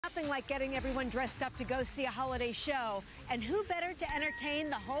nothing like getting everyone dressed up to go see a holiday show. And who better to entertain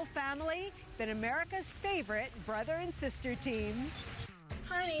the whole family than America's favorite brother and sister team?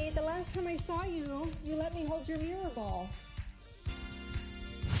 Honey, the last time I saw you, you let me hold your mirror ball.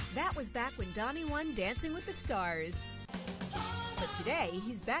 That was back when Donny won Dancing with the Stars. But today,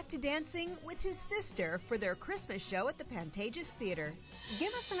 he's back to dancing with his sister for their Christmas show at the Pantages Theater.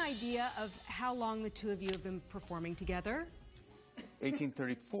 Give us an idea of how long the two of you have been performing together.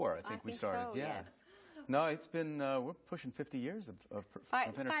 1834, I think we started. So, yeah. Yes. No, it's been, we're pushing 50 years of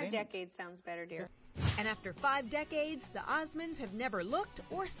entertainment. 5 decades sounds better, dear. And after 5 decades, the Osmonds have never looked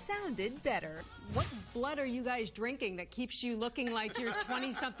or sounded better. What blood are you guys drinking that keeps you looking like you're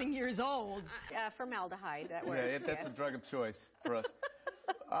 20-something years old? Formaldehyde, that works. Yeah, that's the drug of choice for us.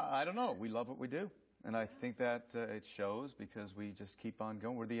 I don't know. We love what we do. And I think that it shows because we just keep on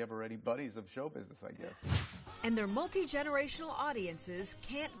going. We're the ever-ready buddies of show business, I guess. And their multi-generational audiences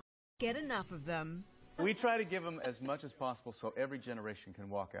can't get enough of them. We try to give them as much as possible so every generation can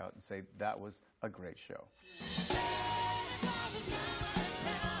walk out and say, that was a great show.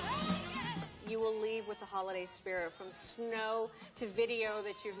 You will leave with the holiday spirit, from snow to video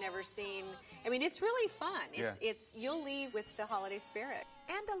that you've never seen. I mean, it's really fun. You'll leave with the holiday spirit.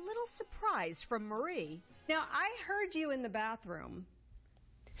 And a little surprise from Marie. Now, I heard you in the bathroom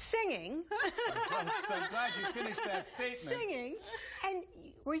singing. I'm glad you finished that statement. Singing. And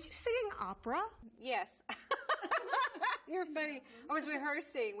were you singing opera? Yes. You're funny. I was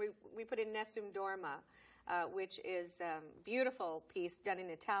rehearsing. We put in Nessun Dorma, which is a beautiful piece done in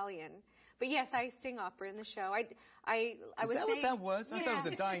Italian. But yes, I sing opera in the show. Is that what that was? I thought it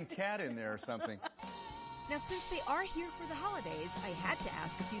was a dying cat in there or something. Now, since they are here for the holidays, I had to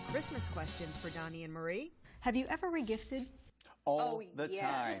ask a few Christmas questions for Donny and Marie. Have you ever regifted? All the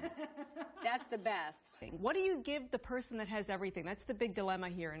time. That's the best. What do you give the person that has everything? That's the big dilemma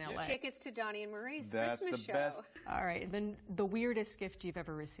here in L.A. Tickets to Donny and Marie's That's Christmas the show. best. All right, and then the weirdest gift you've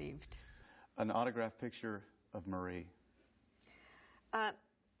ever received? An autographed picture of Marie.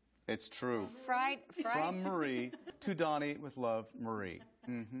 It's true. From Marie to Donny with love, Marie.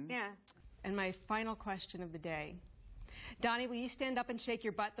 Mm-hmm. Yeah. And my final question of the day. Donny, will you stand up and shake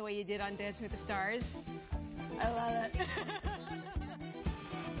your butt the way you did on Dancing with the Stars? I love it.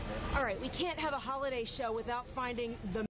 All right, we can't have a holiday show without finding the